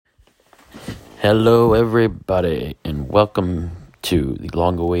Hello, everybody, and welcome to the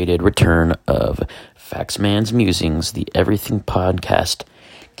long-awaited return of Faxman's Musings, the everything podcast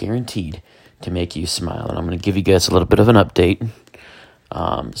guaranteed to make you smile. And I'm going to give you guys a little bit of an update.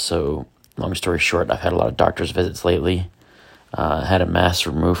 So, long story short, I've had a lot of doctor's visits lately. Had a mass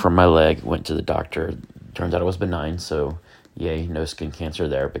removed from my leg, went to the doctor. Turns out it was benign, so yay, no skin cancer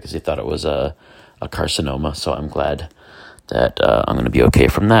there because he thought it was a carcinoma. So I'm glad that I'm going to be okay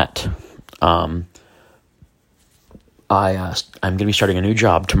from that. I'm going to be starting a new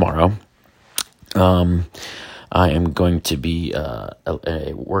job tomorrow. I am going to be a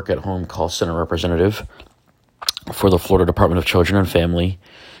work-at-home call center representative for the Florida Department of Children and Family,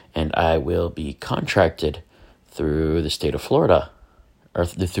 and I will be contracted through the state of Florida, or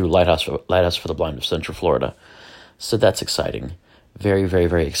through Lighthouse for the Blind of Central Florida. So that's exciting. Very, very,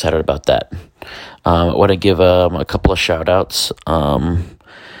 very excited about that. I want to give a couple of shout-outs.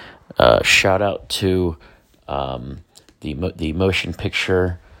 Shout out to the Motion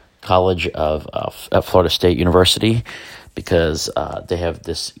Picture College at Florida State University, because they have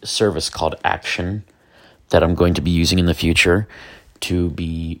this service called Action that I'm going to be using in the future to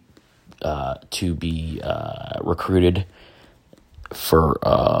be recruited for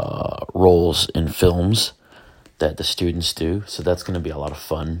roles in films that the students do. So that's going to be a lot of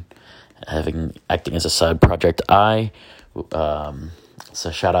fun, acting as a side project. So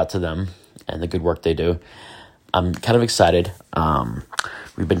shout out to them and the good work they do. I'm kind of excited.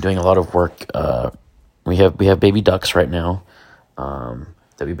 We've been doing a lot of work. We have baby ducks right now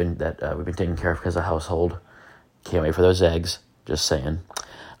that we've been taking care of as a household. Can't wait for those eggs. Just saying.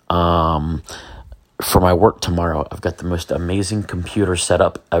 For my work tomorrow, I've got the most amazing computer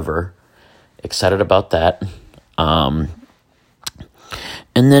setup ever. Excited about that. And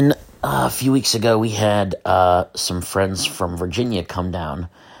then a few weeks ago, we had some friends from Virginia come down,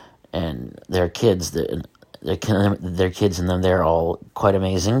 and their kids, and then they're all quite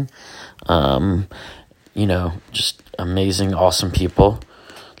amazing. Just amazing, awesome people,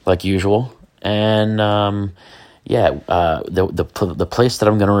 like usual. And the place that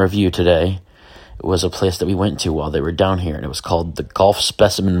I'm going to review today was a place that we went to while they were down here, and it was called the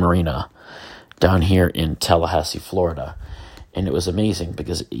Specimen Marina down here in Tallahassee, Florida. And it was amazing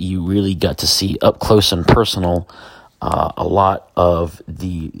because you really got to see up close and personal a lot of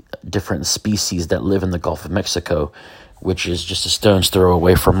the different species that live in the Gulf of Mexico, which is just a stone's throw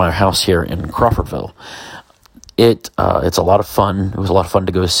away from my house here in Crawfordville. It's a lot of fun. It was a lot of fun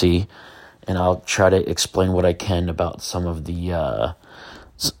to go see, and I'll try to explain what I can about some of the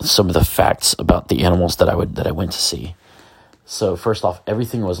facts about the animals that I went to see. So first off,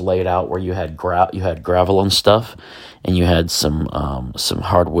 everything was laid out where you had gravel and stuff, and you had some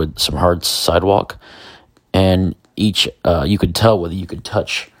hard sidewalk, and each you could tell whether you could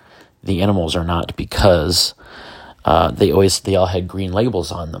touch the animals or not because they all had green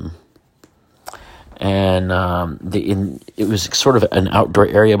labels on them, and it was sort of an outdoor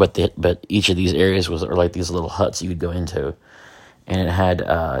area, but each of these areas are like these little huts you could go into, and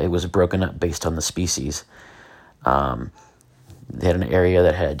it was broken up based on the species. They had an area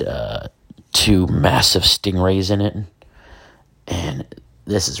that had 2 massive stingrays in it, and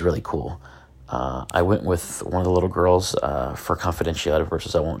this is really cool. I went with one of the little girls for confidentiality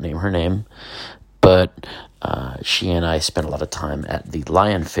purposes. I won't name her name, but she and I spent a lot of time at the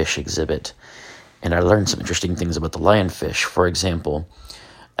lionfish exhibit, and I learned some interesting things about the lionfish. For example,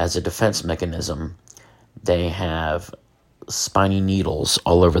 as a defense mechanism, they have spiny needles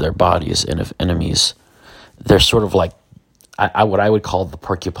all over their bodies, and if enemies, they're sort of like what I would call the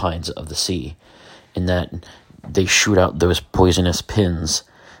porcupines of the sea, in that they shoot out those poisonous pins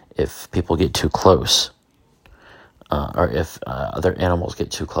if people get too close, or if other animals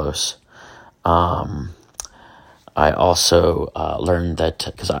get too close. I also learned that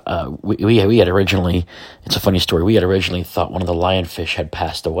because we had originally, it's a funny story, we had originally thought one of the lionfish had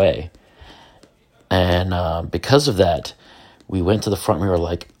passed away, and because of that, we went to the front. We were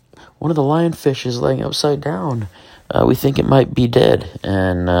like, one of the lionfish is laying upside down. We think it might be dead.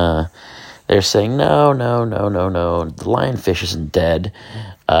 And they're saying, no, the lionfish isn't dead.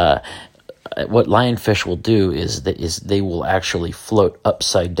 What lionfish will do is they will actually float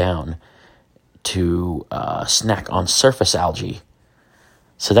upside down to snack on surface algae.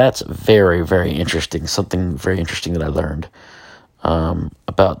 So that's very, very interesting. Something very interesting that I learned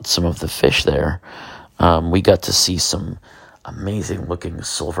about some of the fish there. We got to see some amazing looking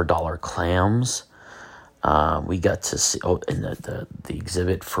silver dollar clams. We got to see, and the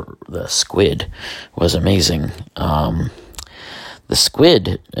exhibit for the squid was amazing. The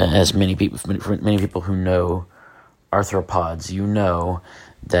squid, as many people who know arthropods, you know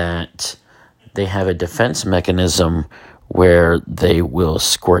that they have a defense mechanism where they will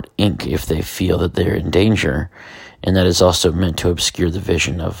squirt ink if they feel that they're in danger, and that is also meant to obscure the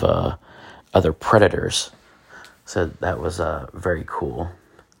vision of other predators. So that was very cool.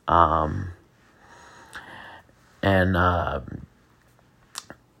 And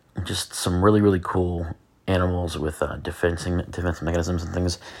just some really, really cool animals with defense mechanisms and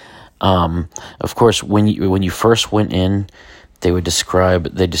things. Of course, when you first went in, they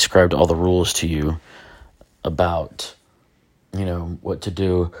described all the rules to you about, what to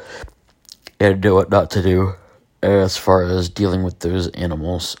do and what not to do as far as dealing with those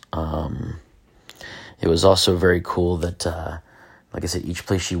animals. It was also very cool that, like I said, each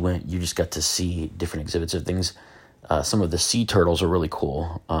place you went, you just got to see different exhibits of things. Some of the sea turtles are really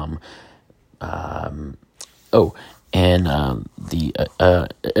cool.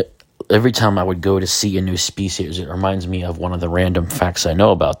 Every time I would go to see a new species, it reminds me of one of the random facts I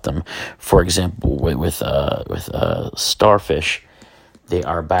know about them. For example, with starfish, they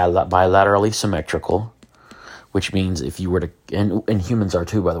are bilaterally symmetrical, which means if you were to, and humans are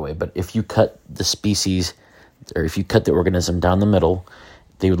too, by the way, but if you cut the species, or if you cut the organism down the middle,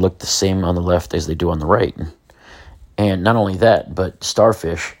 they would look the same on the left as they do on the right. And not only that, but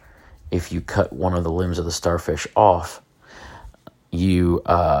starfish, if you cut one of the limbs of the starfish off, you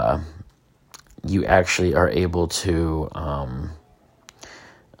actually are able to,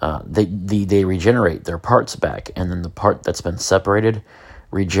 they regenerate their parts back, and then the part that's been separated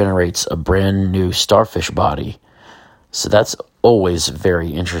regenerates a brand new starfish body. So that's always very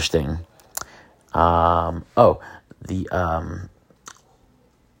interesting. The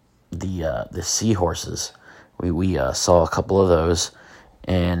seahorses, we saw a couple of those,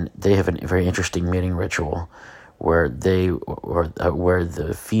 and they have a very interesting mating ritual where where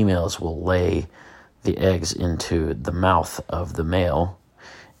the females will lay the eggs into the mouth of the male,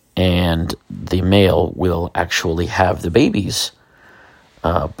 and the male will actually have the babies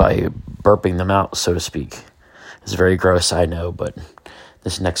by burping them out, so to speak. It's very gross, I know, but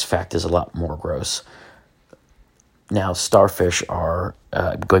this next fact is a lot more gross. Now, starfish are,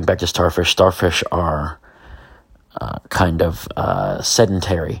 going back to starfish are kind of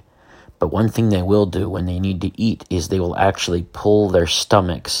sedentary. But one thing they will do when they need to eat is they will actually pull their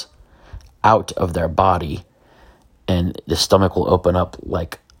stomachs out of their body, and the stomach will open up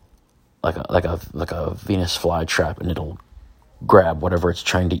like a Venus flytrap, and it'll grab whatever it's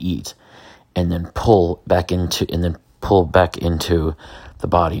trying to eat, and then pull back into the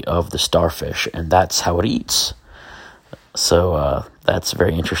body of the starfish, and that's how it eats. So that's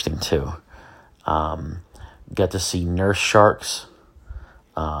very interesting too. Got to see nurse sharks.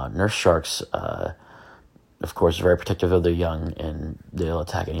 Nurse sharks, of course, are very protective of their young, and they'll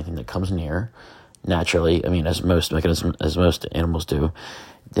attack anything that comes near. Naturally, I mean, as most animals do.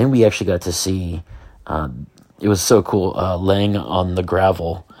 Then we actually got to see. It was so cool. Laying on the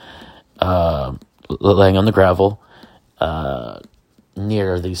gravel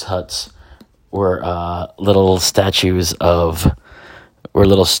near these huts were little statues of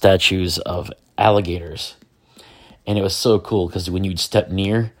alligators. And it was so cool because when you'd step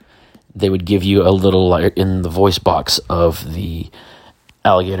near, they would give you a little, in the voice box of the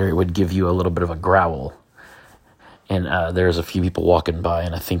alligator, it would give you a little bit of a growl. And there's a few people walking by,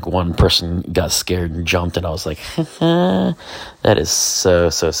 and I think one person got scared and jumped, and I was like, that is so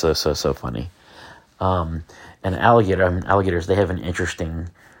funny. And alligators, they have an interesting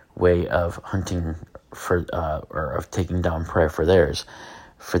way of hunting for, or of taking down prey for theirs.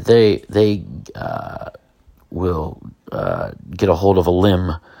 For they will get a hold of a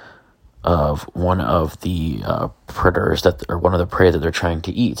limb of one of the predators or one of the prey that they're trying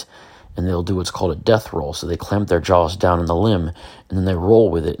to eat, and they'll do what's called a death roll. So they clamp their jaws down in the limb, and then they roll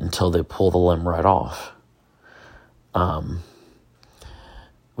with it until they pull the limb right off.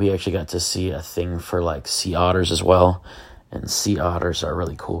 We actually got to see a thing for sea otters as well, and sea otters are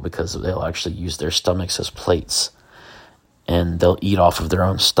really cool because they'll actually use their stomachs as plates, and they'll eat off of their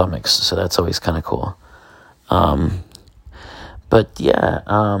own stomachs. So that's always kind of cool.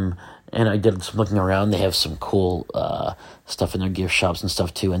 And I did some looking around. They have some cool stuff in their gift shops and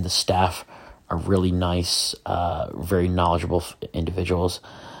stuff too, and the staff are really nice, very knowledgeable individuals.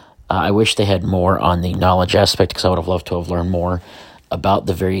 I wish they had more on the knowledge aspect, because I would have loved to have learned more about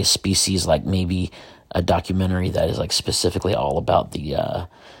the various species, like maybe a documentary that is specifically all about the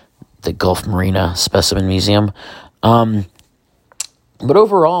Gulf Marina Specimen Museum. But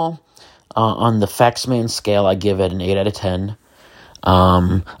overall, on the Factsman scale, I give it an 8 out of 10.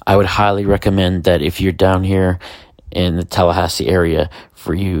 I would highly recommend that if you're down here in the Tallahassee area,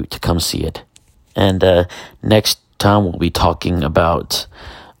 for you to come see it. And next time we'll be talking about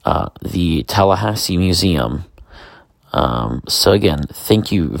the Tallahassee Museum. So again,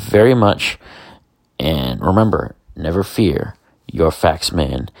 thank you very much. And remember, never fear, your fax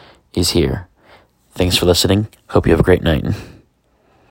man is here. Thanks for listening. Hope you have a great night.